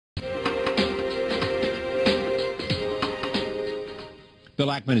Bill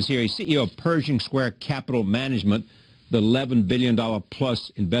Ackman is here. He's CEO of Pershing Square Capital Management. The $11 billion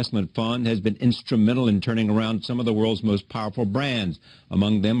plus investment fund has been instrumental in turning around some of the world's most powerful brands.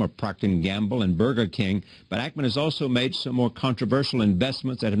 Among them are Procter & Gamble and Burger King. But Ackman has also made some more controversial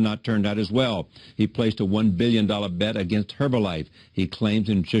investments that have not turned out as well. He placed a $1 billion bet against Herbalife. He claims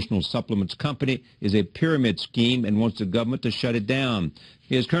the nutritional supplements company is a pyramid scheme and wants the government to shut it down.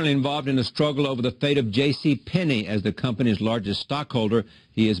 He is currently involved in a struggle over the fate of J.C. Penney as the company's largest stockholder.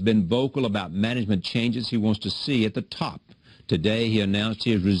 He has been vocal about management changes he wants to see at the top. Today, he announced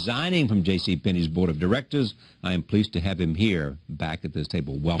he is resigning from J.C. Penney's board of directors. I am pleased to have him here back at this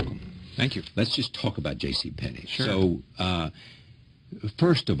table. Welcome. Thank you. Let's just talk about J.C. Penney. Sure. So,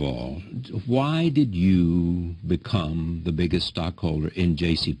 first of all, why did you become the biggest stockholder in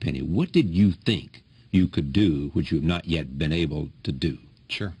J.C. Penney? What did you think you could do which you have not yet been able to do?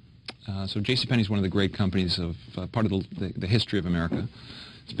 Sure. So JCPenney is one of the great companies of part of the history of America.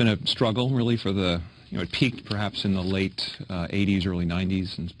 It's been a struggle, really, for the, it peaked perhaps in the late 80s, early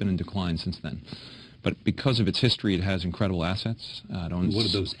 90s, and it's been in decline since then. But because of its history, it has incredible assets. What are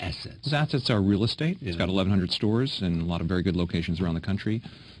those assets? Those assets are real estate. Yeah. It's got 1,100 stores in a lot of very good locations around the country.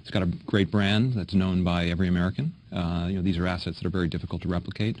 It's got a great brand that's known by every American. These are assets that are very difficult to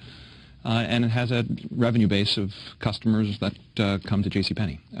replicate. And it has a revenue base of customers that come to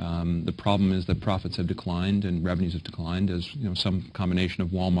JCPenney. The problem is that profits have declined and revenues have declined as some combination of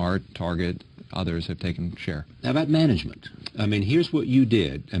Walmart, Target, others have taken share. Now about management. I mean, here's what you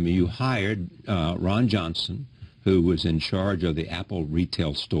did. I mean, you hired Ron Johnson, who was in charge of the Apple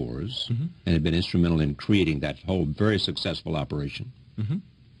retail stores and had been instrumental in creating that whole very successful operation.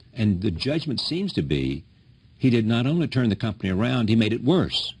 And the judgment seems to be he did not only turn the company around, he made it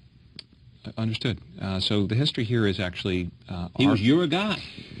worse. Understood. So the history here is actually... he was your guy.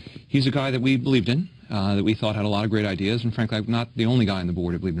 He's a guy that we believed in, that we thought had a lot of great ideas, and frankly, I'm not the only guy on the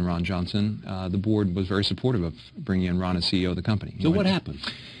board who believed in Ron Johnson. The board was very supportive of bringing in Ron as CEO of the company. So what happened?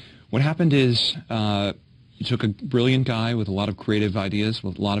 What happened is you took a brilliant guy with a lot of creative ideas,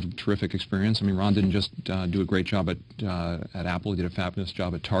 with a lot of terrific experience. I mean, Ron didn't just do a great job at Apple. He did a fabulous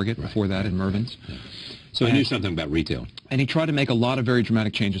job at Target before that in Mervyn's. So he knew something about retail. And he tried to make a lot of very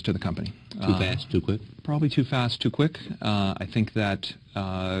dramatic changes to the company. Too fast, too quick? Probably too fast, too quick. I think that,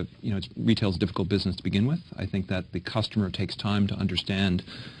 retail is a difficult business to begin with. I think that the customer takes time to understand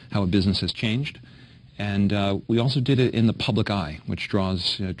how a business has changed. And we also did it in the public eye, which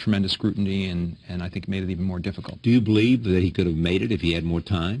draws tremendous scrutiny and I think made it even more difficult. Do you believe that he could have made it if he had more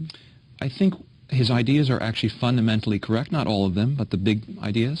time? I think his ideas are actually fundamentally correct, not all of them, but the big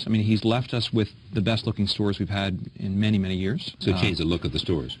ideas. I mean, he's left us with the best-looking stores we've had in many, many years. So change the look of the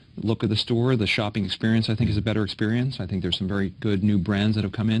stores. Look of the store, the shopping experience, I think, is a better experience. I think there's some very good new brands that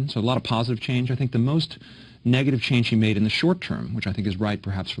have come in, so a lot of positive change. I think the most negative change he made in the short term, which I think is right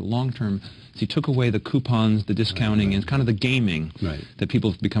perhaps for the long term, is he took away the coupons, the discounting, and kind of the gaming that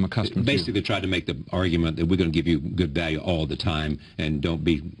people have become accustomed to. Basically tried to make the argument that we're going to give you good value all the time and don't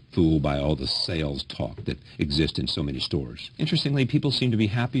be fooled by all the sales talk that exists in so many stores. Interestingly, people seem to be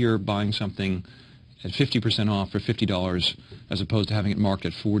happier buying something at 50% off for $50 as opposed to having it marked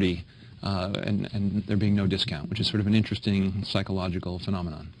at $40 and there being no discount, which is sort of an interesting psychological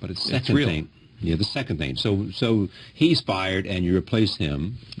phenomenon. But it's real. Yeah, the second thing. So he's fired, and you replace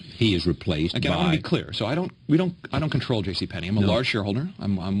him. He is replaced. Again, I want to be clear. So I don't control JCPenney. I'm a large shareholder.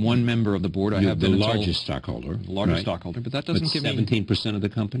 I'm one member of the board. You're the largest stockholder. The largest stockholder, but that doesn't give me 17% of the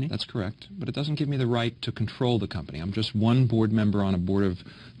company. That's correct, but it doesn't give me the right to control the company. I'm just one board member on a board of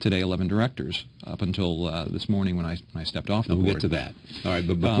today 11 directors up until this morning when I stepped off the board. We'll get to that. All right,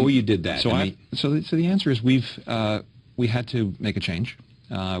 but before you did that, so the answer is we had to make a change.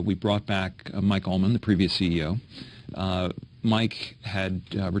 We brought back Mike Ullman, the previous CEO. Mike had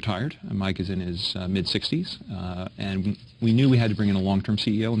retired. Mike is in his mid-60s, and we knew we had to bring in a long-term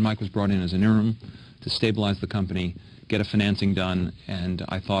CEO, and Mike was brought in as an interim to stabilize the company, get a financing done, and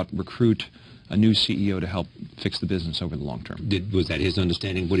I thought recruit a new CEO to help fix the business over the long term. Was that his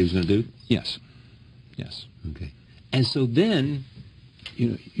understanding of what he was going to do? Yes. Yes. Okay. And so then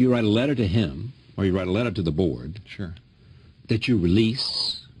you write a letter to him, or you write a letter to the board. Sure. That you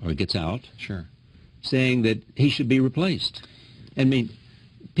release, or gets out, sure, saying that he should be replaced. I mean,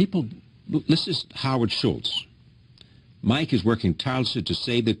 this is Howard Schultz. Mike is working tirelessly to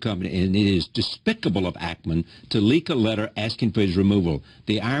save the company, and it is despicable of Ackman to leak a letter asking for his removal.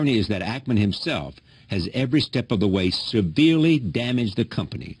 The irony is that Ackman himself has every step of the way severely damaged the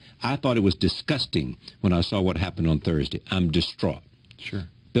company. I thought it was disgusting when I saw what happened on Thursday. I'm distraught. Sure.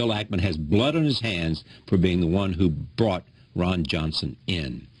 Bill Ackman has blood on his hands for being the one who brought Ron Johnson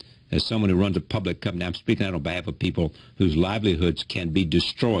in. as someone who runs a public company, I'm speaking out on behalf of people whose livelihoods can be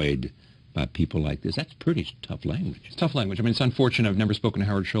destroyed by people like this. That's pretty tough language. It's tough language. I mean, it's unfortunate. I've never spoken to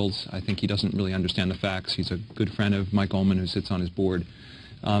Howard Schultz. I think he doesn't really understand the facts. He's a good friend of Mike Ullman, who sits on his board.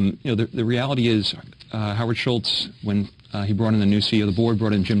 The reality is Howard Schultz, when he brought in the new CEO, the board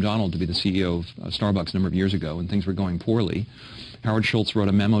brought in Jim Donald to be the CEO of Starbucks a number of years ago, and things were going poorly. Howard Schultz wrote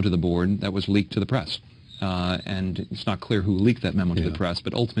a memo to the board that was leaked to the press. And it's not clear who leaked that memo to the press,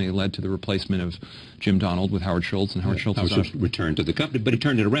 but ultimately it led to the replacement of Jim Donald with Howard Schultz, and Howard Schultz returned to the company, but he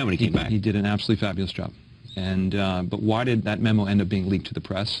turned it around when he came back. He did an absolutely fabulous job. And but why did that memo end up being leaked to the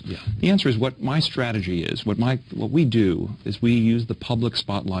press? Yeah. The answer is what my strategy is. What we do is we use the public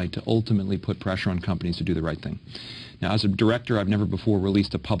spotlight to ultimately put pressure on companies to do the right thing. Now, as a director, I've never before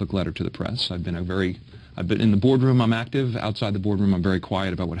released a public letter to the press. I've been in the boardroom, I'm active. Outside the boardroom, I'm very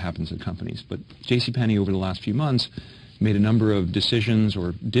quiet about what happens at companies. But JCPenney, over the last few months, made a number of decisions,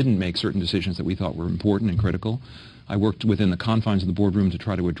 or didn't make certain decisions that we thought were important and critical. I worked within the confines of the boardroom to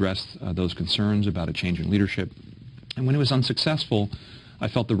try to address those concerns about a change in leadership. And when it was unsuccessful, I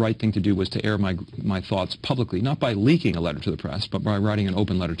felt the right thing to do was to air my thoughts publicly, not by leaking a letter to the press, but by writing an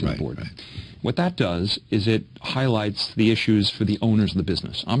open letter to the board. Right. What that does is it highlights the issues for the owners of the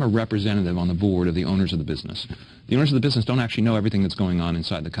business. I'm a representative on the board of the owners of the business. The owners of the business don't actually know everything that's going on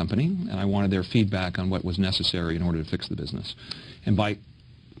inside the company, and I wanted their feedback on what was necessary in order to fix the business. And by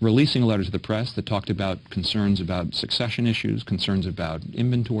releasing a letter to the press that talked about concerns about succession issues, concerns about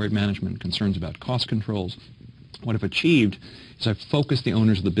inventory management, concerns about cost controls, what I've achieved is I've focused the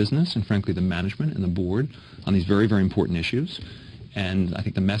owners of the business and, frankly, the management and the board on these very, very important issues. And I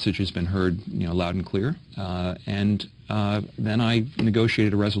think the message has been heard, loud and clear. Then I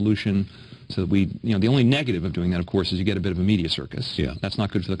negotiated a resolution so that the only negative of doing that, of course, is you get a bit of a media circus. Yeah. That's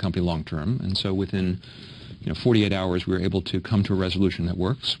not good for the company long term. And so within 48 hours, we were able to come to a resolution that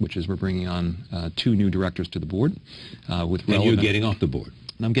works, which is we're bringing on 2 new directors to the board. And you're getting off the board.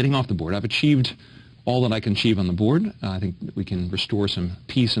 And I'm getting off the board. I've achieved all that I can achieve on the board. I think we can restore some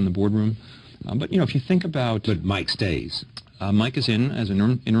peace in the boardroom. But if you think about... But Mike stays. Mike is in as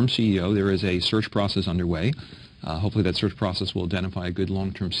an interim CEO. There is a search process underway. Hopefully that search process will identify a good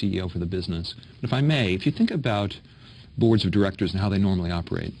long-term CEO for the business. But if I may, if you think about boards of directors and how they normally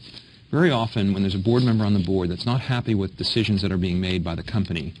operate, very often when there's a board member on the board that's not happy with decisions that are being made by the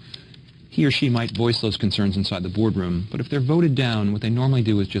company, he or she might voice those concerns inside the boardroom, but if they're voted down, what they normally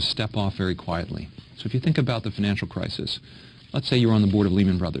do is just step off very quietly. So if you think about the financial crisis, let's say you were on the board of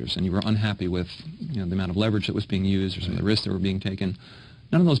Lehman Brothers and you were unhappy with the amount of leverage that was being used or some of the risks that were being taken.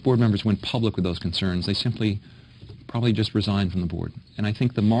 None of those board members went public with those concerns. They simply probably just resigned from the board. And I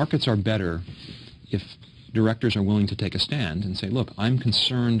think the markets are better if directors are willing to take a stand and say, look, I'm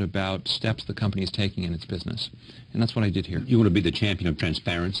concerned about steps the company is taking in its business. And that's what I did here. You want to be the champion of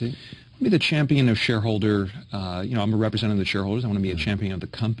transparency? Be the champion of shareholder, I'm a representative of the shareholders. I want to be a champion of the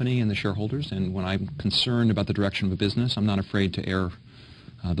company and the shareholders. And when I'm concerned about the direction of a business, I'm not afraid to air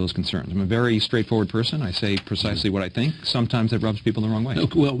those concerns. I'm a very straightforward person. I say precisely what I think. Sometimes that rubs people the wrong way.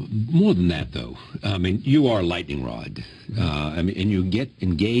 Well, more than that, though. I mean, you are a lightning rod. And you get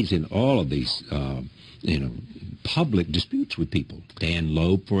engaged in all of these, public disputes with people. Dan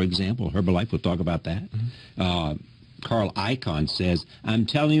Loeb, for example, Herbalife, we'll talk about that. Carl Icahn says, I'm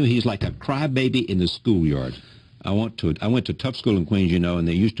telling you, he's like a crybaby in the schoolyard. I went to tough school in Queens, and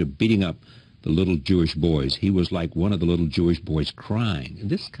they used to beating up the little Jewish boys. He was like one of the little Jewish boys crying. And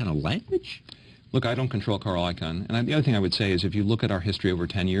this kind of language? Look, I don't control Carl Icahn. And the other thing I would say is if you look at our history over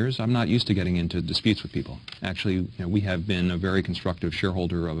 10 years, I'm not used to getting into disputes with people. Actually, we have been a very constructive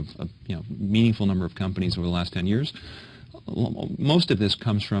shareholder of a meaningful number of companies over the last 10 years. Most of this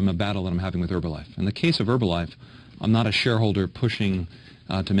comes from a battle that I'm having with Herbalife. In the case of Herbalife, I'm not a shareholder pushing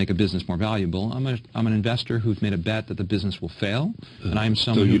to make a business more valuable. I'm an investor who's made a bet that the business will fail, and I'm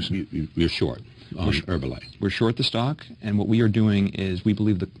someone So you're short on Herbalife. We're short the stock, and what we are doing is we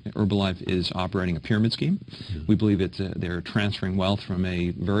believe that Herbalife is operating a pyramid scheme. Mm-hmm. We believe they're transferring wealth from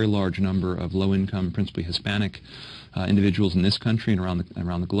a very large number of low-income, principally Hispanic individuals in this country and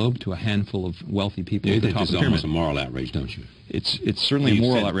around the globe to a handful of wealthy people at the top of the pyramid. It's almost a moral outrage, don't you? It's certainly a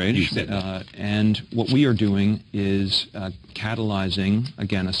moral outrage. And what we are doing is catalyzing,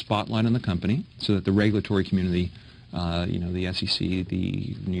 again, a spotlight on the company so that the regulatory community, the SEC,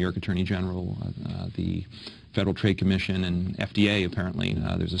 the New York Attorney General, the Federal Trade Commission, and FDA, apparently,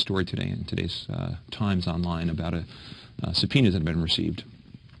 there's a story today in today's Times online about subpoenas that have been received.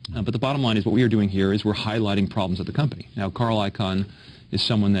 But the bottom line is what we are doing here is we're highlighting problems at the company. Now, Carl Icahn is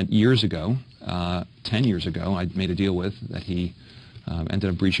someone that years ago, 10 years ago, I made a deal with that he ended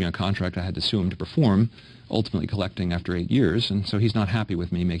up breaching a contract. I had to sue him to perform, ultimately collecting after 8 years, and so he's not happy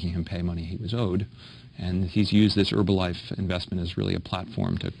with me making him pay money he was owed. And he's used this Herbalife investment as really a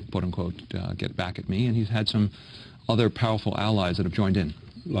platform to, quote unquote, get back at me. And he's had some other powerful allies that have joined in.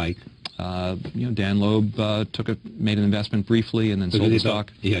 Like? Dan Loeb made an investment briefly and then sold the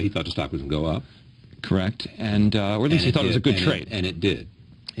stock. Yeah, he thought the stock was going to go up. Correct. And, or at least he thought it was a good trade. And it did.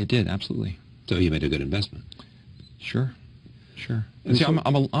 It did, absolutely. So he made a good investment. Sure. And see,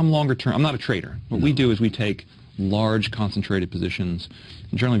 I'm longer term. I'm not a trader. What we do is we take large concentrated positions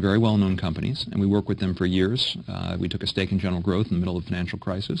in generally very well-known companies, and we work with them for years. We took a stake in General Growth in the middle of the financial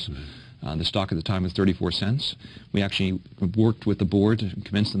crisis. The stock at the time was 34 cents. We actually worked with the board to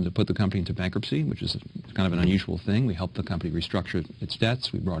convince them to put the company into bankruptcy, which is kind of an unusual thing. We helped the company restructure its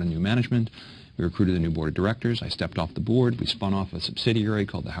debts. We brought in new management. We recruited a new board of directors. I stepped off the board. We spun off a subsidiary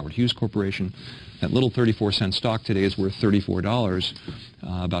called the Howard Hughes Corporation. That little 34-cent stock today is worth $34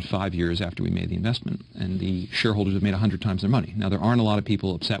 about 5 years after we made the investment. And the shareholders have made 100 times their money. Now, there aren't a lot of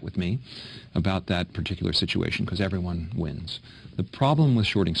people upset with me about that particular situation because everyone wins. The problem with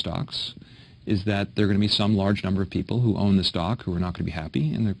shorting stocks is that there are going to be some large number of people who own the stock who are not going to be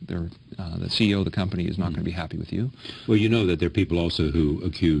happy, and the CEO of the company is not going to be happy with you. Well, you know that there are people also who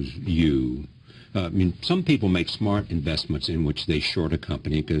accuse you. Some people make smart investments in which they short a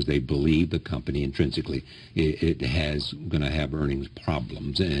company because they believe the company intrinsically it has going to have earnings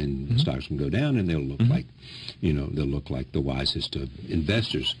problems, and stocks can go down, and they'll look like, they'll look like the wisest of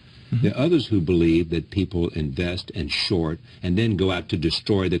investors. There are others who believe that people invest and short and then go out to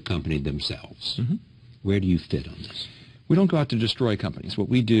destroy the company themselves. Where do you fit on this? We don't go out to destroy companies. What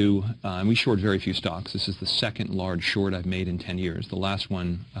we do, and we short very few stocks. This is the second large short I've made in 10 years. The last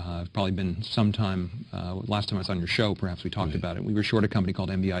one probably been sometime, last time I was on your show, perhaps we talked about it. We were short a company called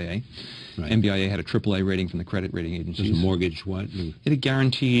MBIA. MBIA had a AAA rating from the credit rating agencies. It was a mortgage what? It had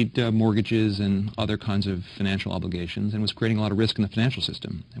guaranteed mortgages and other kinds of financial obligations and was creating a lot of risk in the financial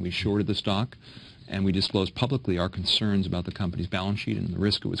system. And we shorted the stock, and we disclosed publicly our concerns about the company's balance sheet and the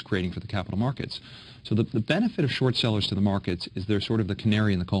risk it was creating for the capital markets. So the benefit of short sellers to the markets is they're sort of the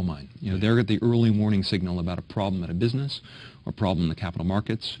canary in the coal mine. They're at the early warning signal about a problem at a business or a problem in the capital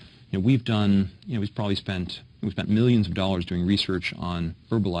markets. We've done, we spent millions of dollars doing research on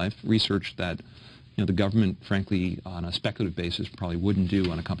Herbalife, research that, the government, frankly, on a speculative basis probably wouldn't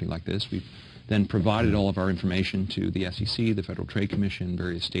do on a company like this. We've then provided all of our information to the SEC, the Federal Trade Commission,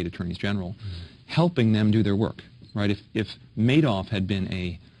 various state attorneys general, helping them do their work, right? If Madoff had been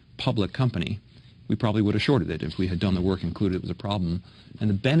a public company, we probably would have shorted it if we had done the work, included it was a problem. And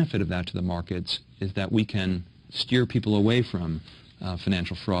the benefit of that to the markets is that we can steer people away from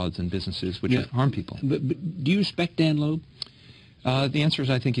financial frauds and businesses which harm people. But do you respect Dan Loeb? The answer is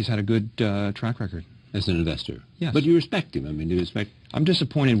I think he's had a good track record. As an investor? Yes. But you respect him. Do you respect... I'm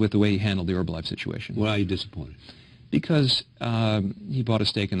disappointed with the way he handled the Herbalife situation. Why are you disappointed? Because he bought a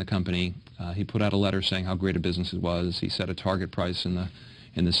stake in the company. He put out a letter saying how great a business it was. He set a target price in the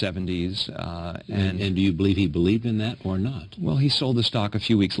 70s. And do you believe he believed in that or not? Well, he sold the stock a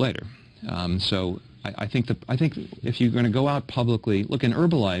few weeks later. So I think if you're going to go out publicly, look, in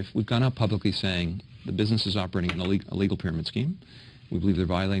Herbalife, we've gone out publicly saying the business is operating in a legal pyramid scheme. We believe they're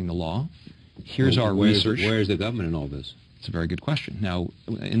violating the law. Here's our research. Where is the government in all this? It's a very good question. Now,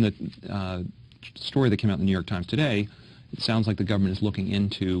 in the story that came out in the New York Times today, it sounds like the government is looking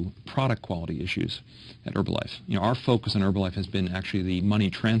into product quality issues at Herbalife. Our focus on Herbalife has been actually the money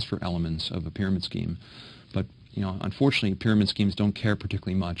transfer elements of a pyramid scheme. But, unfortunately, pyramid schemes don't care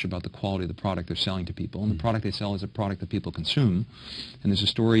particularly much about the quality of the product they're selling to people. And the product they sell is a product that people consume. And there's a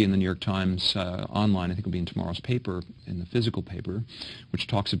story in the New York Times online, I think it'll be in tomorrow's paper, in the physical paper, which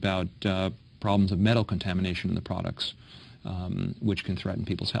talks about problems of metal contamination in the products, which can threaten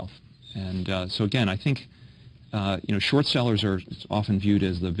people's health. And so again, I think short sellers are often viewed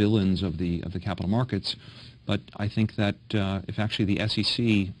as the villains of the capital markets, but I think that if actually the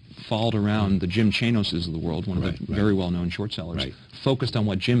SEC followed around the Jim Chanoses of the world, one of the very well-known short sellers, focused on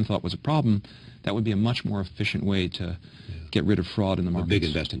what Jim thought was a problem, that would be a much more efficient way to get rid of fraud in the markets. A big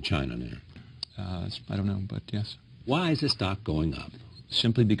invest in China there. I don't know, but yes. Why is the stock going up?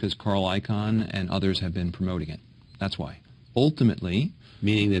 Simply because Carl Icahn and others have been promoting it. That's why. Ultimately...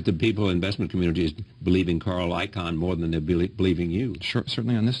 Meaning that the people in the investment community is believing Carl Icahn more than they're believing you. Sure,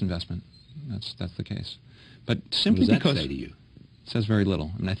 certainly on this investment. That's the case. But simply what does because... that say to you? It says very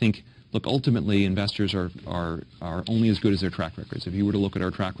little. I think, look, ultimately investors are only as good as their track records. If you were to look at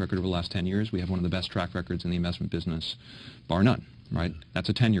our track record over the last 10 years, we have one of the best track records in the investment business, bar none, right? That's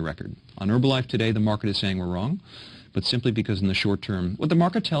a 10-year record. On Herbalife today, the market is saying we're wrong, but simply because in the short term, what the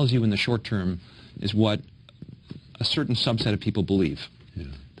market tells you in the short term is what a certain subset of people believe. Yeah.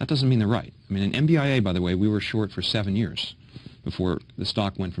 That doesn't mean they're right. I mean, in MBIA, by the way, we were short for 7 years before the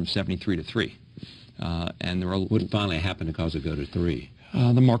stock went from 73 to 3. And there were What finally happened to cause it go to 3?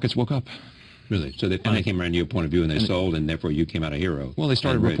 The markets woke up. Really? So they finally came around to your point of view and they sold, and therefore you came out a hero. Well, they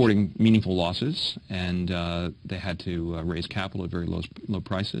started reporting meaningful losses, and they had to raise capital at very low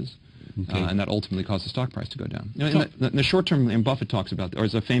prices. Okay. And that ultimately caused the stock price to go down. You know, in the short term, and Buffett talks about, or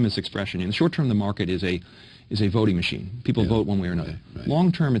it's a famous expression, in the short term the market is a voting machine. People vote one way or another. Right.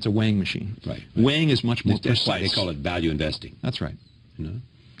 Long term, it's a weighing machine. Right. Weighing is much more precise. That's why they call it value investing. That's right. You know?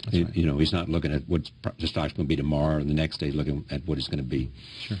 That's right. You know, he's not looking at what the stock's going to be tomorrow, and the next day looking at what it's going to be.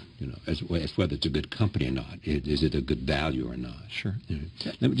 Sure. You know, as whether it's a good company or not. Is it a good value or not? Sure. You know?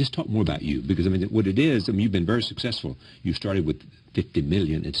 Let me just talk more about you, because I mean, what it is. I mean, you've been very successful. You started with 50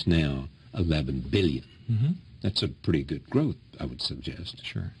 million. It's now 11 billion. Mm-hmm. That's a pretty good growth, I would suggest.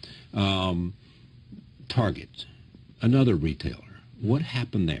 Sure. Target, another retailer. What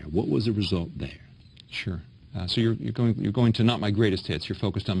happened there? What was the result there? Sure. So you're going to not my greatest hits. You're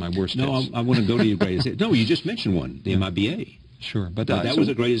focused on my worst hits. No, I want to go to your greatest hit. No, you just mentioned one, the MIBA. Sure, but that was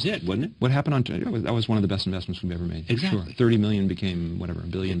the greatest hit, wasn't it? What happened that was one of the best investments we've ever made. Exactly. Sure. 30 million became whatever, a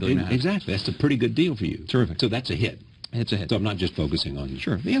billion and a half. Exactly. That's a pretty good deal for you. Terrific. So that's a hit. It's a hit. So I'm not just focusing on.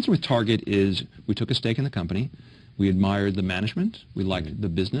 Sure. The answer with Target is we took a stake in the company. We admired the management. We liked the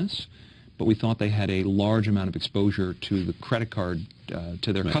business. But we thought they had a large amount of exposure to the credit card,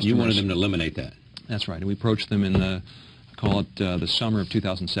 to their customers. You wanted them to eliminate that. That's right. And we approached them in the summer of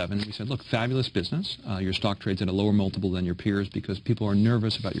 2007. We said, look, fabulous business. Your stock trades at a lower multiple than your peers because people are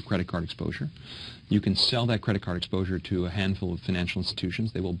nervous about your credit card exposure. You can sell that credit card exposure to a handful of financial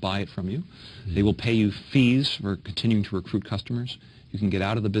institutions. They will buy it from you. Mm-hmm. They will pay you fees for continuing to recruit customers. You can get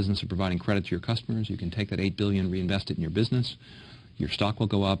out of the business of providing credit to your customers. You can take that $8 billion, reinvest it in your business. Your stock will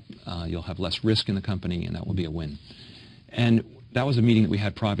go up. You'll have less risk in the company, and that will be a win. And that was a meeting that we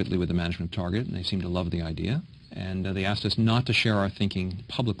had privately with the management of Target, and they seemed to love the idea. And they asked us not to share our thinking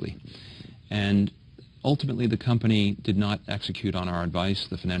publicly. And ultimately, the company did not execute on our advice.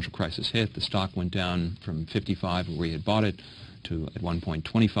 The financial crisis hit. The stock went down from 55, where we had bought it, to at one point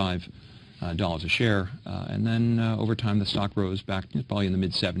 $25 a share. And then over time, the stock rose back, it's probably in the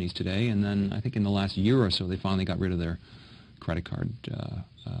mid-70s today. And then I think in the last year or so, they finally got rid of their credit card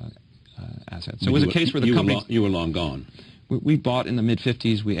assets. So it was a case where the company... You were long gone. We bought in the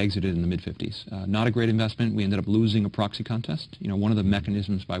mid-50s. We exited in the mid-50s. Not a great investment. We ended up losing a proxy contest. You know, one of the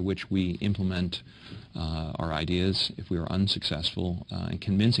mechanisms by which we implement our ideas, if we are unsuccessful in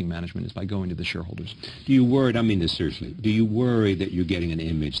convincing management, is by going to the shareholders. Do you worry, I mean this seriously, do you worry that you're getting an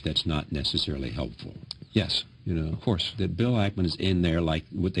image that's not necessarily helpful? Yes. You know, of course. That Bill Ackman is in there like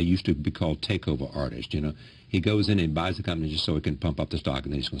what they used to be called takeover artist, you know. He goes in and buys the company just so he can pump up the stock,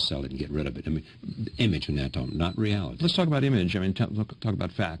 and then he's going to sell it and get rid of it. I mean, image in that tone, not reality. Let's talk about image. I mean, talk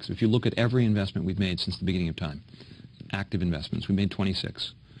about facts. If you look at every investment we've made since the beginning of time, active investments, we made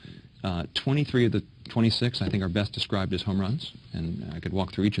 26. 23 of the 26, I think, are best described as home runs, and I could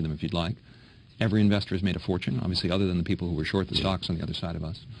walk through each of them if you'd like. Every investor has made a fortune, obviously, other than the people who were short the stocks on the other side of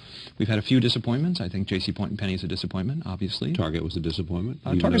us. We've had a few disappointments. I think J.C. Point & Penny is a disappointment, obviously. Target was a disappointment.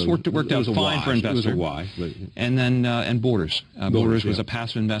 Target's worked out fine for investors. It was a why. But... And then and Borders. Borders was yeah. a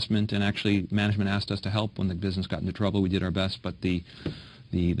passive investment, and actually management asked us to help when the business got into trouble. We did our best, but the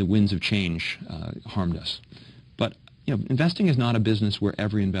winds of change harmed us. But you know, investing is not a business where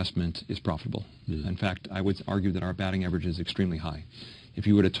every investment is profitable. Yeah. In fact, I would argue that our batting average is extremely high. If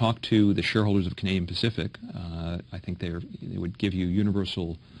you were to talk to the shareholders of Canadian Pacific, I think they would give you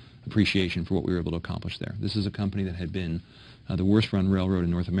universal appreciation for what we were able to accomplish there. This is a company that had been the worst-run railroad in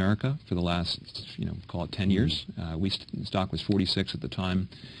North America for the last, call it 10 years. Stock was 46 at the time.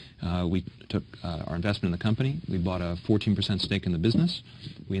 We took our investment in the company. We bought a 14% stake in the business.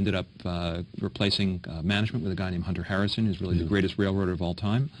 We ended up replacing management with a guy named Hunter Harrison, who's really the greatest railroader of all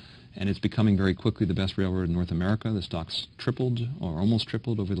time. And it's becoming very quickly the best railroad in North America. The stock's tripled or almost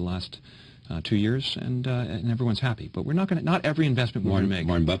tripled over the last 2 years, and everyone's happy. But we're not every investment we're going to make.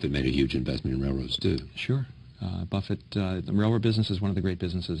 Warren Buffett made a huge investment in railroads too. Sure, Buffett. The railroad business is one of the great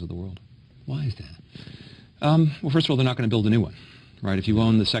businesses of the world. Why is that? Well, first of all, they're not going to build a new one. Right, if you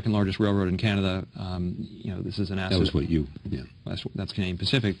own the second largest railroad in Canada, this is an asset. That was what you, yeah. That's Canadian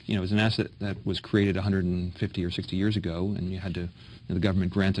Pacific. It's an asset that was created 150 or 60 years ago, and you had to. The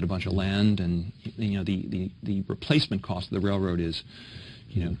government granted a bunch of land, and the replacement cost of the railroad is,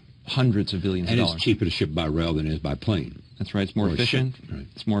 hundreds of billions of dollars. And it's cheaper to ship by rail than it is by plane. That's right. It's more efficient. Right.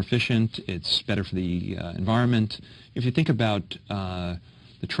 It's more efficient. It's better for the environment. If you think about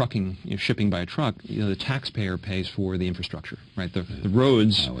the trucking, shipping by a truck, the taxpayer pays for the infrastructure, right? The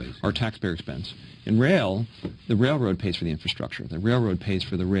roads are taxpayer expense. In rail, the railroad pays for the infrastructure. The railroad pays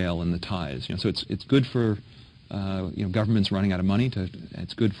for the rail and the ties. So it's good for governments running out of money.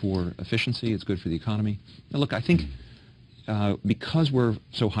 It's good for efficiency. It's good for the economy. Now, look, I think because we're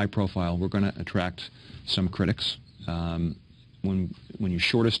so high profile, we're going to attract some critics. When you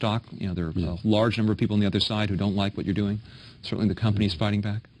short a stock, there are a large number of people on the other side who don't like what you're doing. Certainly the company's fighting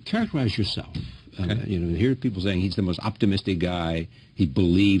back. Characterize yourself. Okay. Here are people saying he's the most optimistic guy. He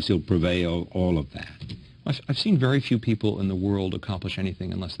believes he'll prevail, all of that. I've seen very few people in the world accomplish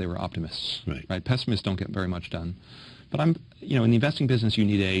anything unless they were optimists. Right. Pessimists don't get very much done. But in the investing business, you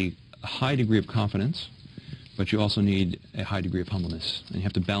need a high degree of confidence, but you also need a high degree of humbleness. And you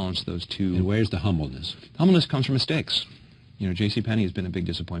have to balance those two. And where's the humbleness? Humbleness comes from mistakes. JCPenney has been a big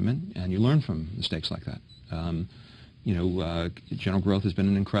disappointment, and you learn from mistakes like that. General Growth has been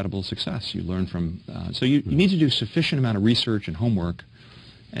an incredible success. You learn from, so you need to do sufficient amount of research and homework,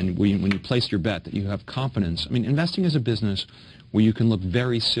 and when you place your bet that you have confidence. I mean, investing is a business where you can look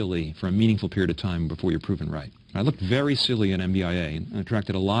very silly for a meaningful period of time before you're proven right. I looked very silly at MBIA and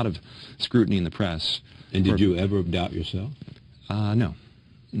attracted a lot of scrutiny in the press. And did you ever doubt yourself? No.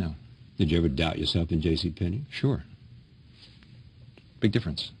 Did you ever doubt yourself in JCPenney? Sure. Big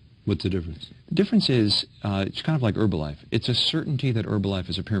difference. What's the difference? The difference is it's kind of like Herbalife. It's a certainty that Herbalife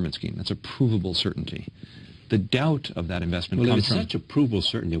is a pyramid scheme. That's a provable certainty. The doubt of that investment comes from... Well, if it's such a provable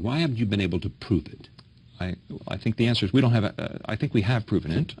certainty, why haven't you been able to prove it? I think the answer is we don't have... I think we have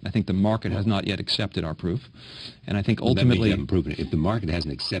proven it. I think the market has not yet accepted our proof. And I think ultimately... That means you haven't proven it. If the market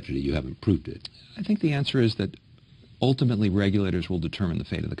hasn't accepted it, you haven't proved it. I think the answer is that ultimately regulators will determine the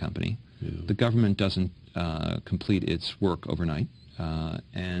fate of the company. Yeah. The government doesn't complete its work overnight.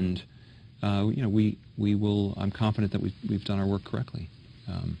 We will. I'm confident that we've done our work correctly.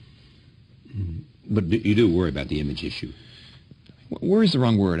 But you do worry about the image issue. Worry is the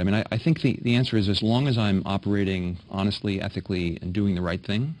wrong word. I mean, I think the answer is as long as I'm operating honestly, ethically, and doing the right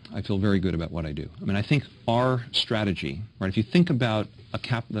thing, I feel very good about what I do. I mean, I think our strategy, right? If you think about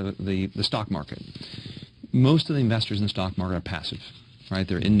the stock market, most of the investors in the stock market are passive, right?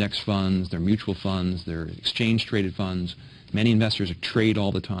 They're index funds, they're mutual funds, they're exchange-traded funds. Many investors trade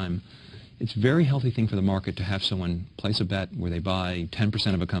all the time. It's a very healthy thing for the market to have someone place a bet where they buy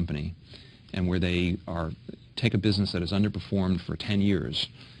 10% of a company and where they take a business that has underperformed for 10 years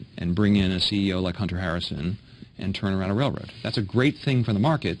and bring in a CEO like Hunter Harrison and turn around a railroad. That's a great thing for the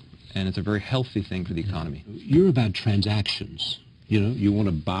market, and it's a very healthy thing for the economy. You're about transactions. You want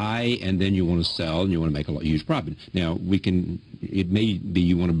to buy and then you want to sell and you want to make a huge profit. Now, it may be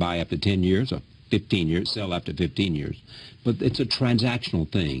you want to buy after 10 years or 15 years, sell after 15 years. But it's a transactional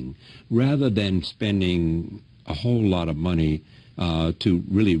thing rather than spending a whole lot of money to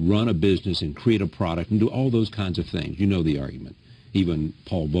really run a business and create a product and do all those kinds of things. You know the argument. Even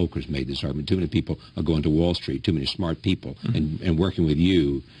Paul Volcker's made this argument. Too many people are going to Wall Street, too many smart people, and working with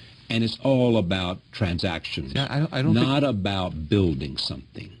you. And it's all about transactions, I don't not about building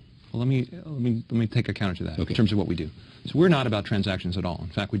something. Well, let me take a counter to that in terms of what we do. So we're not about transactions at all. In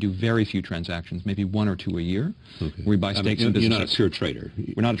fact, we do very few transactions, maybe one or two a year. Okay. Where we buy stakes in businesses. You're not a pure trader.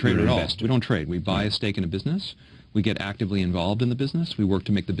 We're not a trader at all. Investor. We don't trade. We buy a stake in a business. We get actively involved in the business. We work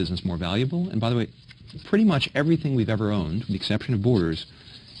to make the business more valuable. And by the way, pretty much everything we've ever owned, with the exception of Borders,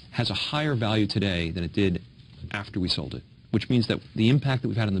 has a higher value today than it did after we sold it, which means that the impact that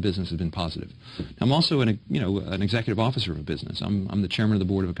we've had on the business has been positive. Now, I'm also an executive officer of a business. I'm the chairman of the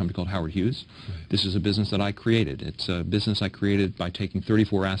board of a company called Howard Hughes. Right. This is a business that I created. It's a business I created by taking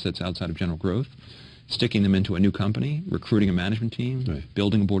 34 assets outside of General Growth, sticking them into a new company, recruiting a management team, right.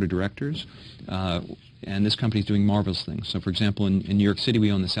 building a board of directors, and this company is doing marvelous things. So, for example, in New York City,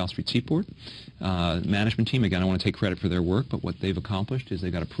 we own the South Street Seaport. Management team, again, I want to take credit for their work, but what they've accomplished is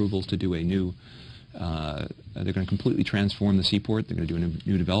they got approvals to do a new they're going to completely transform the seaport. They're going to do a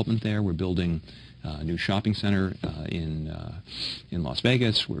new development there. We're building a new shopping center in Las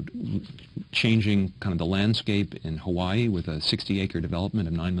Vegas. We're changing kind of the landscape in Hawaii with a 60-acre development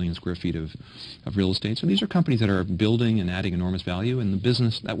of 9 million square feet of real estate. So these are companies that are building and adding enormous value, and the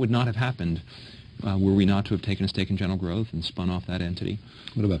business that would not have happened were we not to have taken a stake in General Growth and spun off that entity.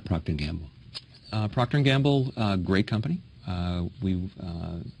 What about Procter & Gamble? Procter & Gamble, great company. We've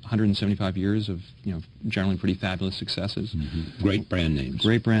 175 years of generally pretty fabulous successes. Mm-hmm. Great brand names.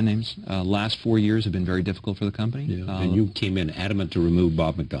 Great brand names. Last 4 years have been very difficult for the company. Yeah. And you came in adamant to remove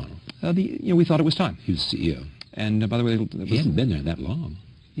Bob McDonnell. We thought it was time. He was CEO. And by the way, he hadn't been there that long.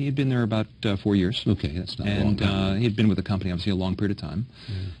 He had been there about 4 years. Okay, that's not a long time. And he had been with the company obviously a long period of time.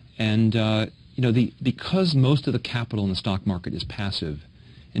 Yeah. And because most of the capital in the stock market is passive,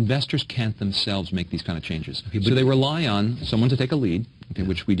 investors can't themselves make these kind of changes. Okay, so they rely on someone to take a lead, okay,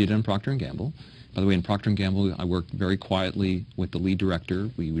 which we did in Procter & Gamble. By the way, in Procter & Gamble, I worked very quietly with the lead director.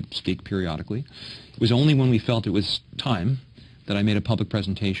 We would speak periodically. It was only when we felt it was time that I made a public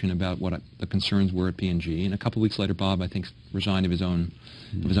presentation about what the concerns were at P&G. And a couple of weeks later, Bob, I think, resigned of his own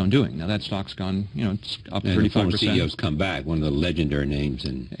doing. Now that stock's gone, it's up 35%. And the former CEO's come back, one of the legendary names.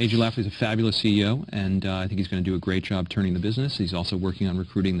 A.J. Lafley's a fabulous CEO, and I think he's going to do a great job turning the business. He's also working on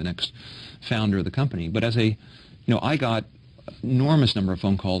recruiting the next founder of the company. But as I got enormous number of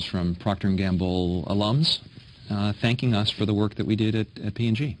phone calls from Procter & Gamble alums thanking us for the work that we did at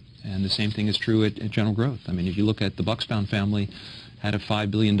P&G. And the same thing is true at General Growth. I mean, if you look at the Bucksbaum family, had a $5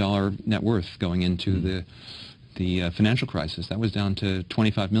 billion net worth going into the financial crisis. That was down to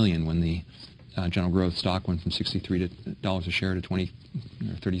 $25 million when the General Growth stock went from $63 a share to 20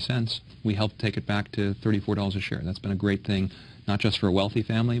 or 30 cents. We helped take it back to $34 a share. That's been a great thing, not just for a wealthy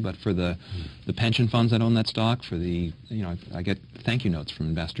family, but for the pension funds that own that stock, for I get thank you notes from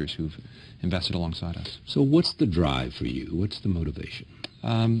investors who've invested alongside us. So what's the drive for you? What's the motivation?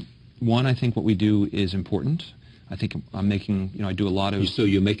 One, I think what we do is important. I think I'm making, I do a lot of... So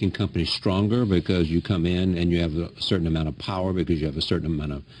you're making companies stronger because you come in and you have a certain amount of power because you have a certain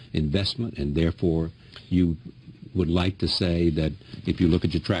amount of investment, and therefore you would like to say that if you look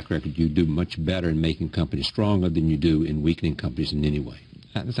at your track record, you do much better in making companies stronger than you do in weakening companies in any way.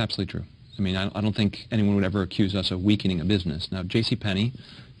 That's absolutely true. I mean, I don't think anyone would ever accuse us of weakening a business. Now, JCPenney,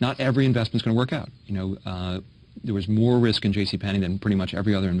 not every investment's going to work out. There was more risk in JCPenney than pretty much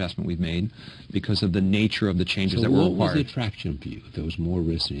every other investment we've made because of the nature of the changes that were required. What was the attraction for you? If there was more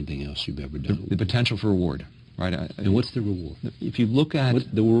risk than anything else you've ever done? The potential for reward, right? And what's the reward? If you look at...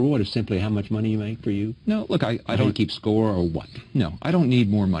 The reward is simply how much money you make for you? No, look, I don't... How you keep score or what? No, I don't need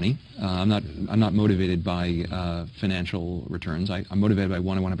more money. I'm not motivated by financial returns. I'm motivated by,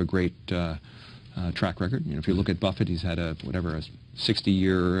 one, I want to have a great track record. If you look at Buffett, he's had a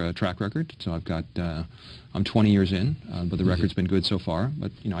 60-year track record. So I've got... I'm 20 years in, but the record's been good so far.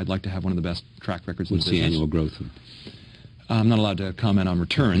 But I'd like to have one of the best track records in the business. What's the annual growth? I'm not allowed to comment on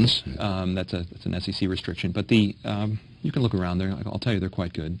returns. That's an SEC restriction. But you can look around there. I'll tell you they're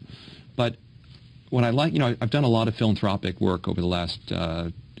quite good. But what I like, I've done a lot of philanthropic work over the last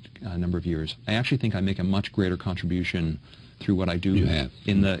number of years. I actually think I make a much greater contribution through what I do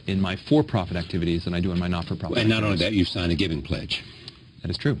in my for-profit activities than I do in my not-for-profit. And not only that, you signed a giving pledge.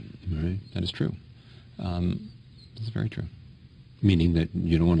 That is true. Right. That is true. That's very true. Meaning that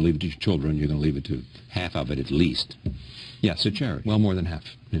you don't want to leave it to your children, you're going to leave it to half of it at least. Yes. To charity. Well more than half.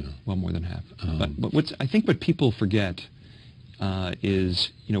 Yeah. Well more than half. But I think what people forget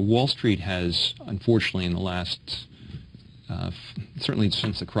is, Wall Street has, unfortunately, in the last, certainly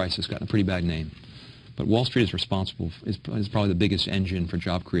since the crisis, gotten a pretty bad name. But Wall Street is probably the biggest engine for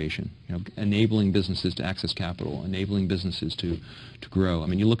job creation, enabling businesses to access capital, enabling businesses to grow. I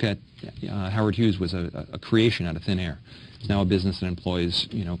mean, you look at Howard Hughes was a creation out of thin air. It's now a business that employs,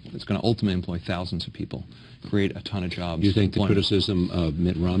 it's going to ultimately employ thousands of people, create a ton of jobs. Do you think the criticism of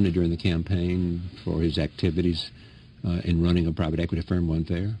Mitt Romney during the campaign for his activities in running a private equity firm wasn't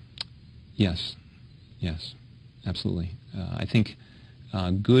fair? Yes, absolutely. I think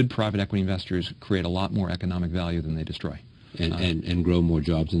good private equity investors create a lot more economic value than they destroy. And grow more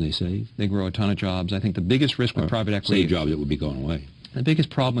jobs than they save? They grow a ton of jobs. I think the biggest risk with private equity... Save jobs that would be going away. The biggest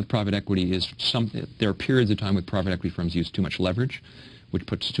problem with private equity is there are periods of time when private equity firms use too much leverage, which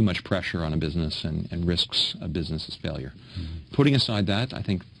puts too much pressure on a business and risks a business's failure. Mm-hmm. Putting aside that, I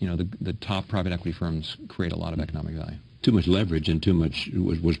think the top private equity firms create a lot of economic value. Too much leverage and too much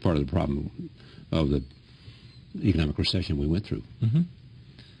was part of the problem of the economic recession we went through. Mm-hmm.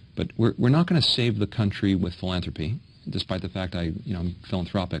 But we're not going to save the country with philanthropy, despite the fact I'm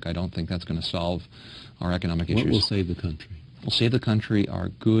philanthropic. I don't think that's going to solve our economic issues. What will save the country? What will save the country are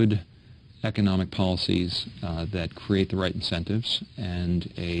good economic policies that create the right incentives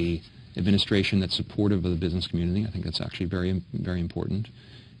and a administration that's supportive of the business community. I think that's actually very, very important.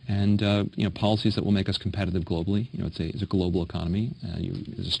 And policies that will make us competitive globally. It's a global economy.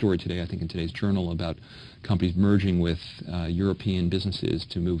 There's a story today, I think, in today's journal about companies merging with European businesses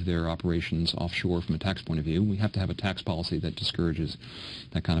to move their operations offshore from a tax point of view. We have to have a tax policy that discourages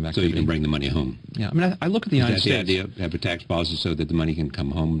that kind of activity. So you can bring the money home. Yeah, I mean, I look at the United States. Is that the idea? Have a tax policy so that the money can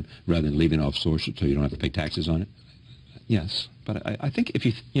come home rather than leaving it offshore so you don't have to pay taxes on it? Yes, but I think if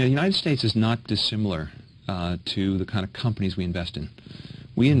the United States is not dissimilar to the kind of companies we invest in.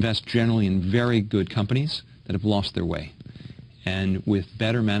 We invest generally in very good companies that have lost their way. And with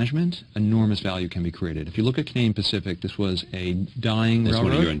better management, enormous value can be created. If you look at Canadian Pacific, this was a dying railroad. That's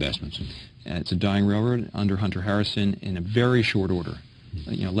one of your investments. It's a dying railroad under Hunter Harrison in a very short order.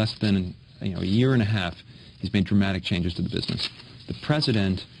 less than a year and a half, he's made dramatic changes to the business. The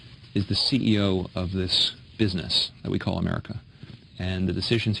president is the CEO of this business that we call America, and the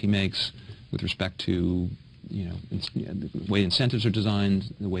decisions he makes with respect to the way incentives are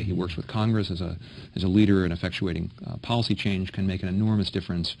designed, the way he works with Congress as a leader in effectuating policy change can make an enormous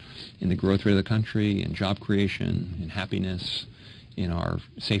difference in the growth rate of the country, in job creation, in happiness, in our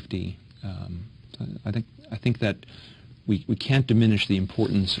safety. So I think that we can't diminish the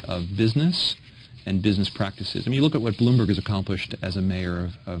importance of business and business practices. I mean, you look at what Bloomberg has accomplished as a mayor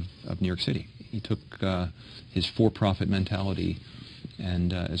of New York City. He took his for-profit mentality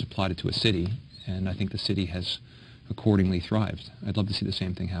and has applied it to a city, and I think the city has accordingly thrived. I'd love to see the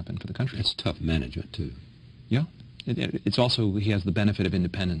same thing happen for the country. It's tough management, too. Yeah. It's also, he has the benefit of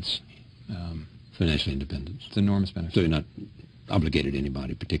independence. Financial independence. It's an enormous benefit. So you're not obligated to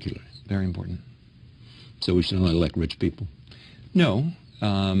anybody particularly. Very important. So we should only elect rich people? No,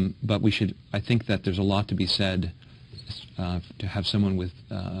 but we should, I think that there's a lot to be said to have someone with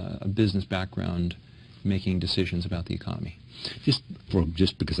a business background making decisions about the economy.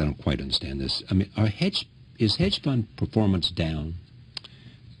 Just because I don't quite understand this, I mean, is hedge fund performance down?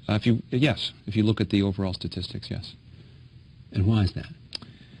 Yes, if you look at the overall statistics, yes. And why is that?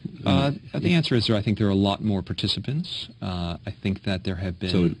 The answer is I think there are a lot more participants. I think that there have been.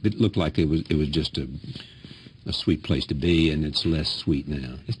 So it looked like it was just a sweet place to be, and it's less sweet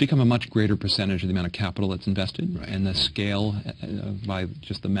now. It's become a much greater percentage of the amount of capital that's invested, right, and the scale, by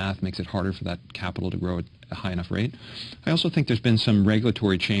just the math, makes it harder for that capital to grow at a high enough rate. I also think there's been some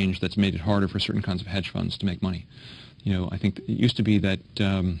regulatory change that's made it harder for certain kinds of hedge funds to make money. I think it used to be that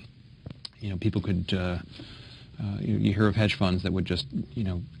people could. You hear of hedge funds that would just,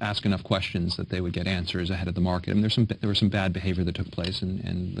 ask enough questions that they would get answers ahead of the market. I mean, there was some bad behavior that took place,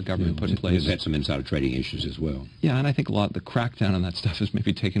 and the government put in place. We've had some insider trading issues as well. Yeah, and I think a lot of the crackdown on that stuff has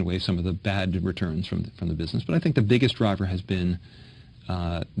maybe taken away some of the bad returns from the business. But I think the biggest driver has been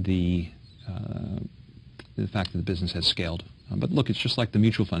the fact that the business has scaled. But look, it's just like the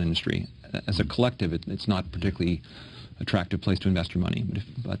mutual fund industry. As a collective, it's not a particularly attractive place to invest your money.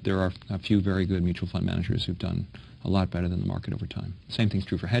 But there are a few very good mutual fund managers who've done a lot better than the market over time. Same thing's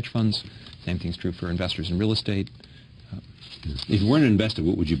true for hedge funds. Same thing's true for investors in real estate. If you weren't an investor,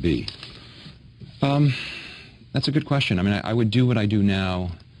 what would you be? That's a good question. I mean, I would do what I do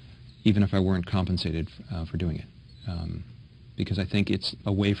now, even if I weren't compensated for doing it. Because I think it's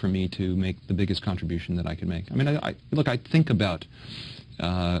a way for me to make the biggest contribution that I can make. I mean, I think about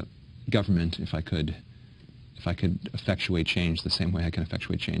government if I could effectuate change the same way I can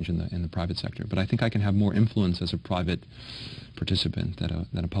effectuate change in the private sector. But I think I can have more influence as a private participant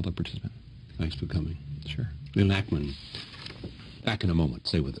than a public participant. Thanks for coming. Sure. Bill Ackman, back in a moment.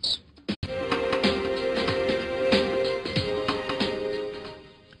 Stay with us.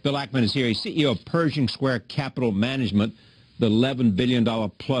 Bill Ackman is here. He's CEO of Pershing Square Capital Management. The $11 billion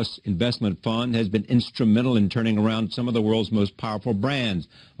plus investment fund has been instrumental in turning around some of the world's most powerful brands.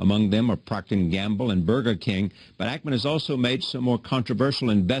 Among them are Procter & Gamble and Burger King. But Ackman has also made some more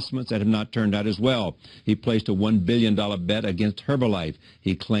controversial investments that have not turned out as well. He placed a $1 billion bet against Herbalife.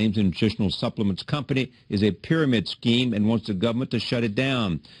 He claims the nutritional supplements company is a pyramid scheme and wants the government to shut it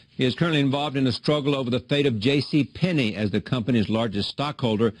down. He is currently involved in a struggle over the fate of J.C. Penney as the company's largest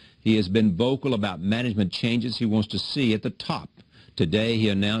stockholder. He has been vocal about management changes he wants to see at the top. Today, he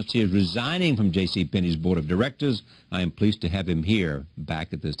announced he is resigning from J.C. Penney's board of directors. I am pleased to have him here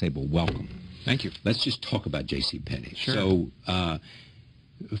back at this table. Welcome. Thank you. Let's just talk about J.C. Penney. Sure. So,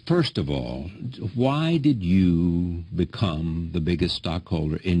 first of all, why did you become the biggest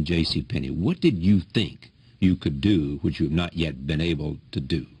stockholder in J.C. Penney? What did you think you could do which you have not yet been able to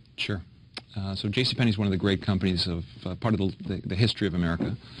do? Sure. So JCPenney is one of the great companies of part of the history of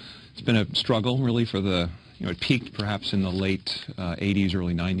America. It's been a struggle, really, for it peaked perhaps in the late 80s,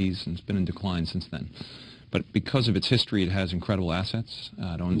 early 90s, and it's been in decline since then. But because of its history, it has incredible assets.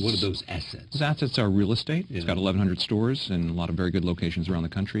 What are those assets? Those assets are real estate. Yeah. It's got 1,100 stores in a lot of very good locations around the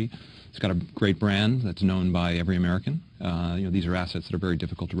country. It's got a great brand that's known by every American. These are assets that are very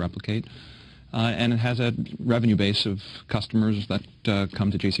difficult to replicate. And it has a revenue base of customers that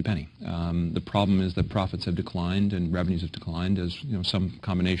come to JCPenney. The problem is that profits have declined and revenues have declined as some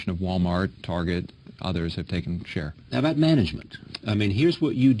combination of Walmart, Target, others have taken share. Now about management. I mean, here's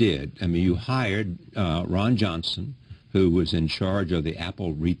what you did. I mean, you hired Ron Johnson, who was in charge of the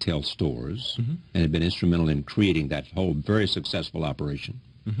Apple retail stores and had been instrumental in creating that whole very successful operation.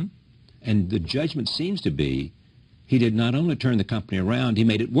 And the judgment seems to be he did not only turn the company around, he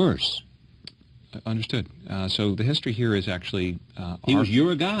made it worse. Understood. So the history here is actually... He was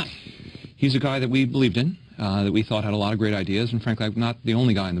your guy. He's a guy that we believed in. that we thought had a lot of great ideas, and frankly, I'm not the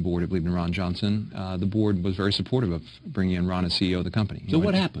only guy on the board who believed in Ron Johnson. The board was very supportive of bringing in Ron as CEO of the company. So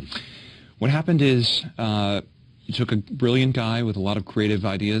what happened? What happened is you took a brilliant guy with a lot of creative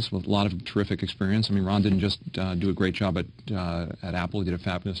ideas, with a lot of terrific experience. I mean, Ron didn't just do a great job at Apple. He did a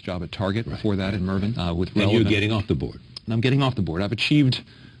fabulous job at Target before that in Mervyn. With and you're getting off the board. And I'm getting off the board. I've achieved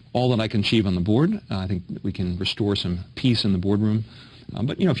all that I can achieve on the board. I think we can restore some peace in the boardroom.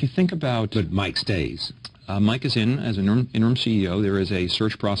 But, you know, if you think about... But Mike stays. Mike is in as an interim CEO. There is a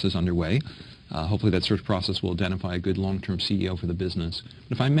search process underway. Hopefully that search process will identify a good long-term CEO for the business.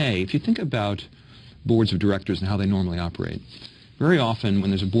 But if I may, if you think about boards of directors and how they normally operate, very often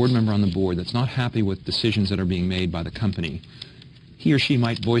when there's a board member on the board that's not happy with decisions that are being made by the company, he or she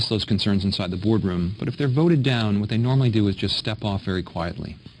might voice those concerns inside the boardroom, but if they're voted down, what they normally do is just step off very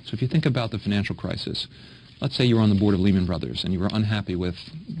quietly. So if you think about the financial crisis, let's say you were on the board of Lehman Brothers and you were unhappy with,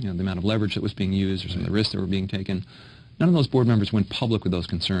 you know, the amount of leverage that was being used or some of the risks that were being taken. None of those board members went public with those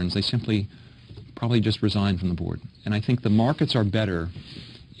concerns. They simply probably just resigned from the board. And I think the markets are better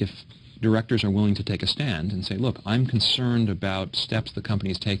if directors are willing to take a stand and say, look, I'm concerned about steps the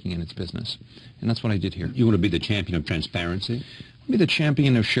company is taking in its business. And that's what I did here. You want to be the champion of transparency? Be the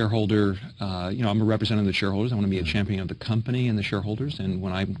champion of shareholder, you know, I'm a representative of the shareholders. I want to be a champion of the company and the shareholders. And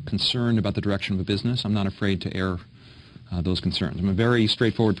when I'm concerned about the direction of a business, I'm not afraid to air those concerns. I'm a very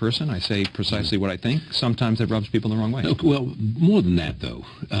straightforward person. I say precisely what I think. Sometimes that rubs people the wrong way. Well, more than that, though.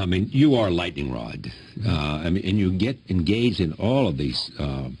 I mean, you are a lightning rod. I mean, and you get engaged in all of these,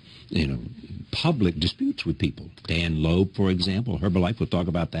 you know, public disputes with people. Dan Loeb, for example, Herbalife, we'll talk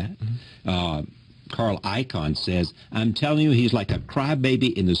about that. Carl Icahn says, I'm telling you, he's like a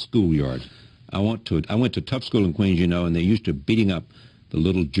crybaby in the schoolyard. I went to tough school in Queens, you know, and they used to beating up the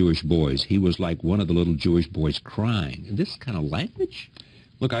little Jewish boys. He was like one of the little Jewish boys crying. This kind of language?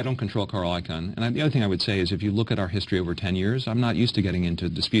 Look, I don't control Carl Icahn. And the other thing I would say is if you look at our history over 10 years, I'm not used to getting into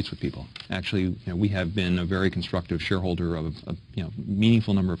disputes with people. Actually, you know, we have been a very constructive shareholder of a you know,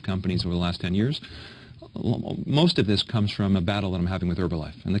 meaningful number of companies over the last 10 years. Most of this comes from a battle that I'm having with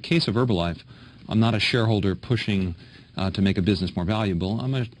Herbalife. In the case of Herbalife, I'm not a shareholder pushing to make a business more valuable.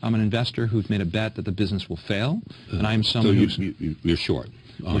 I'm an investor who's made a bet that the business will fail, and I'm someone so you're short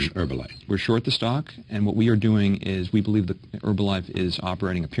on Herbalife. We're short the stock, and what we are doing is we believe that Herbalife is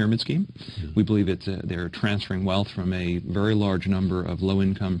operating a pyramid scheme. We believe they're transferring wealth from a very large number of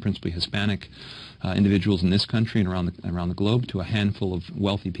low-income, principally Hispanic individuals in this country and around the globe to a handful of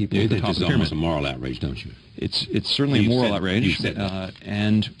wealthy people at the top of the pyramid. It's almost a moral outrage, don't you? It's certainly a moral outrage. You said that.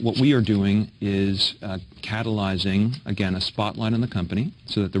 And what we are doing is catalyzing, again, a spotlight on the company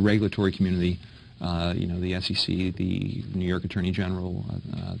so that the regulatory community, you know, the SEC, the New York Attorney General,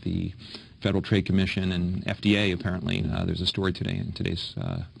 the Federal Trade Commission, and FDA, apparently, there's a story today in today's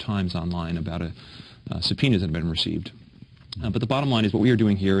Times Online about subpoenas that have been received. But the bottom line is what we are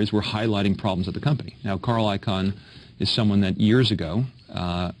doing here is we're highlighting problems at the company. Now, Carl Icahn is someone that years ago,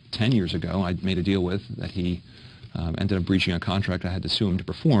 10 years ago, I made a deal with that he ended up breaching a contract. I had to sue him to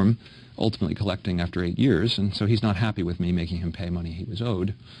perform, ultimately collecting after 8 years. And so he's not happy with me making him pay money he was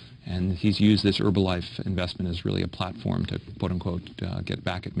owed. And he's used this Herbalife investment as really a platform to, quote unquote, get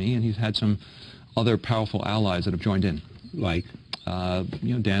back at me. And he's had some other powerful allies that have joined in. Like?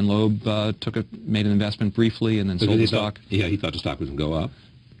 You know, Dan Loeb made an investment briefly and then sold the stock. Yeah, he thought the stock was going to go up.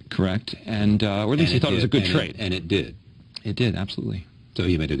 Correct. And, or at least he thought it was a good trade. And it did. It did, absolutely. So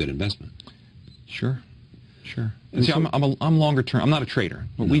he made a good investment. Sure. And see, I'm longer term. I'm not a trader.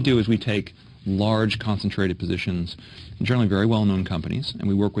 What we do is we take large concentrated positions in generally very well-known companies, and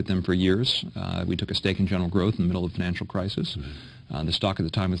we work with them for years. We took a stake in General Growth in the middle of the financial crisis. The stock at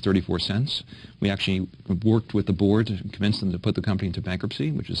the time was 34 cents. We actually worked with the board to convince them to put the company into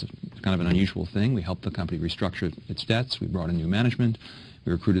bankruptcy, which is kind of an unusual thing. We helped the company restructure its debts. We brought in new management.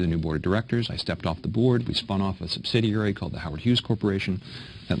 We recruited a new board of directors. I stepped off the board. We spun off a subsidiary called the Howard Hughes Corporation.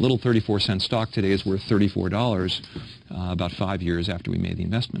 That little 34-cent stock today is worth $34 about 5 years after we made the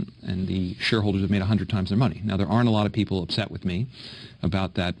investment. And the shareholders have made 100 times their money. Now, there aren't a lot of people upset with me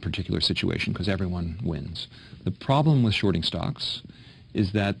about that particular situation because everyone wins. The problem with shorting stocks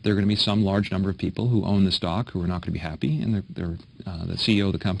is that there are going to be some large number of people who own the stock who are not going to be happy, and the CEO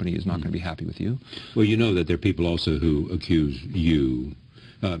of the company is not going to be happy with you. Well, you know that there are people also who accuse you.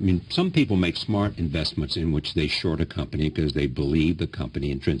 I mean, some people make smart investments in which they short a company because they believe the company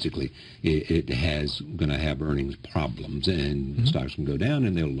intrinsically it has going to have earnings problems, and stocks can go down,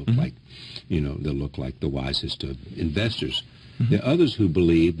 and they'll look like, you know, they'll look like the wisest of investors. There are others who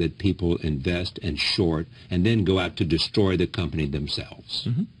believe that people invest and short and then go out to destroy the company themselves.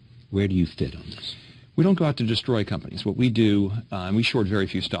 Where do you fit on this? We don't go out to destroy companies. What we do, and we short very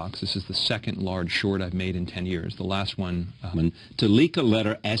few stocks. This is the second large short I've made in 10 years. The last one... to leak a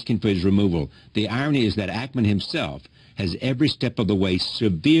letter asking for his removal. The irony is that Ackman himself has every step of the way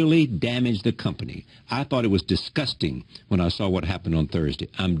severely damaged the company. I thought it was disgusting when I saw what happened on Thursday.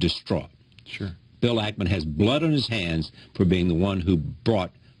 I'm distraught. Sure. Bill Ackman has blood on his hands for being the one who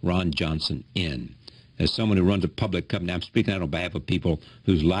brought Ron Johnson in. As someone who runs a public company, I'm speaking out on behalf of people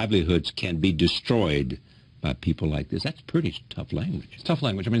whose livelihoods can be destroyed by people like this. That's pretty tough language. It's tough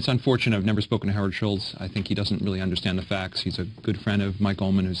language. I mean, it's unfortunate. I've never spoken to Howard Schultz. I think he doesn't really understand the facts. He's a good friend of Mike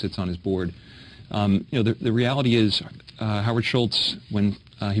Ullman, who sits on his board. The reality is Howard Schultz, when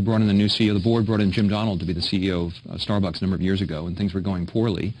he brought in the new CEO, the board brought in Jim Donald to be the CEO of Starbucks a number of years ago, and things were going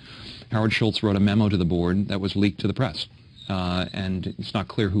poorly. Howard Schultz wrote a memo to the board that was leaked to the press. And it's not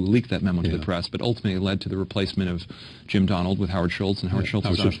clear who leaked that memo to the press, but ultimately it led to the replacement of Jim Donald with Howard Schultz. And Howard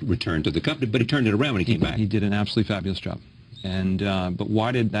Schultz returned to the company, but he turned it around when he came back. He did an absolutely fabulous job. And but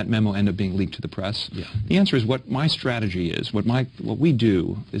why did that memo end up being leaked to the press? The answer is what my strategy is. What we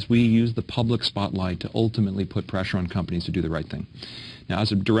do is we use the public spotlight to ultimately put pressure on companies to do the right thing. Now,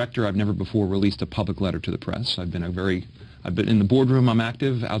 as a director, I've never before released a public letter to the press. I've been in the boardroom, I'm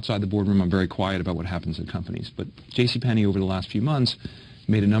active. Outside the boardroom, I'm very quiet about what happens at companies. But JCPenney, over the last few months,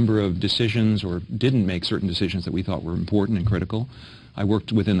 made a number of decisions or didn't make certain decisions that we thought were important and critical. I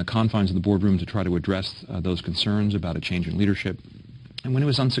worked within the confines of the boardroom to try to address those concerns about a change in leadership. And when it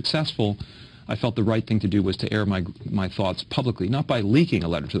was unsuccessful, I felt the right thing to do was to air my thoughts publicly, not by leaking a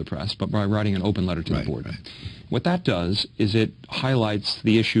letter to the press, but by writing an open letter to the board. What that does is it highlights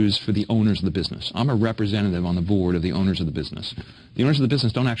the issues for the owners of the business. I'm a representative on the board of the owners of the business. The owners of the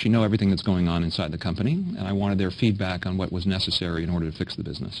business don't actually know everything that's going on inside the company, and I wanted their feedback on what was necessary in order to fix the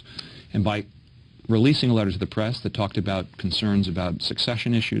business. And by releasing a letter to the press that talked about concerns about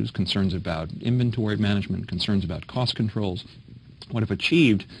succession issues, concerns about inventory management, concerns about cost controls, what I've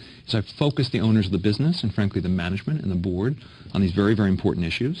achieved is I've focused the owners of the business and, frankly, the management and the board on these very, very important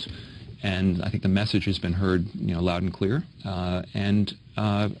issues. And I think the message has been heard, loud and clear. Then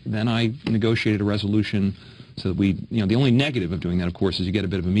I negotiated a resolution so that we, the only negative of doing that, of course, is you get a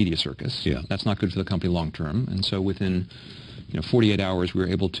bit of a media circus. That's not good for the company long term. And so within 48 hours, we were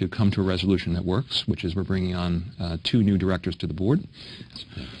able to come to a resolution that works, which is we're bringing on 2 new directors to the board.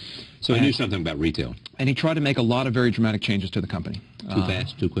 So he knew something about retail. And he tried to make a lot of very dramatic changes to the company. Too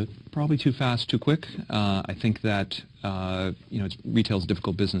fast, too quick? Probably too fast, too quick. I think that, retail is a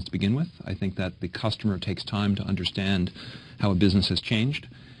difficult business to begin with. I think that the customer takes time to understand how a business has changed.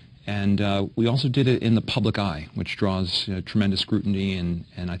 And we also did it in the public eye, which draws tremendous scrutiny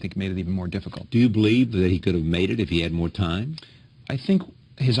and I think made it even more difficult. Do you believe that he could have made it if he had more time? I think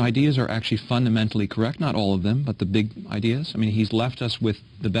his ideas are actually fundamentally correct. Not all of them, but the big ideas. I mean, he's left us with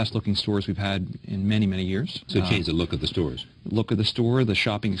the best-looking stores we've had in many, many years. So change the look of the stores. Look of the store, the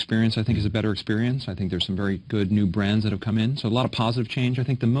shopping experience, I think, is a better experience. I think there's some very good new brands that have come in. So a lot of positive change. I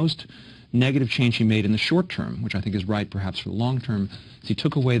think the most negative change he made in the short term, which I think is right perhaps for the long term, is he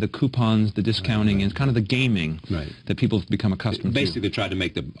took away the coupons, the discounting, and kind of the gaming that people have become accustomed to. Basically tried to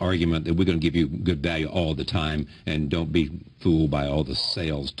make the argument that we're going to give you good value all the time and don't be fooled by all the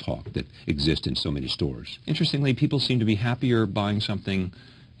sales talk that exists in so many stores. Interestingly, people seem to be happier buying something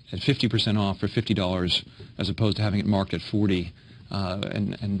at 50% off for $50 as opposed to having it marked at $40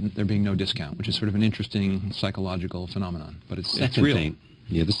 and there being no discount, which is sort of an interesting psychological phenomenon. But it's real.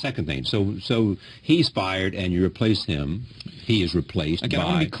 Yeah, the second thing. So he's fired, and you replace him. He is replaced. Again, I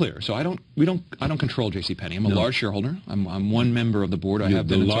want to be clear. So I don't control JCPenney. I'm a large shareholder. I'm one member of the board. I have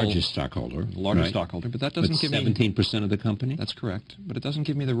the largest stockholder. The largest stockholder, but that doesn't give me 17% of the company. That's correct, but it doesn't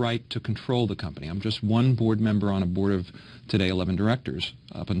give me the right to control the company. I'm just one board member on a board of today 11 directors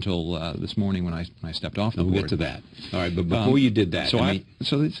up until this morning when I stepped off the board. We'll get to that. All right, but before you did that, so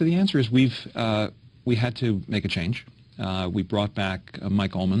the answer is we had to make a change. We brought back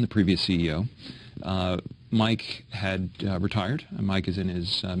Mike Ullman, the previous CEO. Mike had retired. Mike is in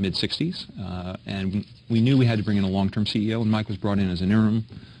his mid-60s, and we knew we had to bring in a long-term CEO, and Mike was brought in as an interim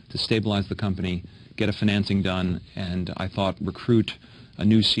to stabilize the company, get a financing done, and I thought recruit a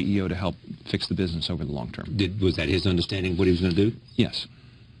new CEO to help fix the business over the long term. Was that his understanding of what he was going to do? Yes.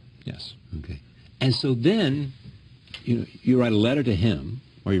 Okay. And so then you write a letter to him,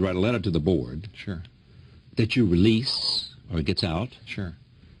 or you write a letter to the board. Sure. That you release, or it gets out. Sure.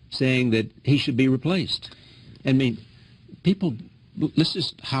 Saying that he should be replaced. I mean, this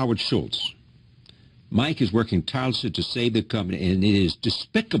is Howard Schultz. Mike is working tirelessly to save the company, and it is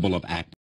despicable of Ackman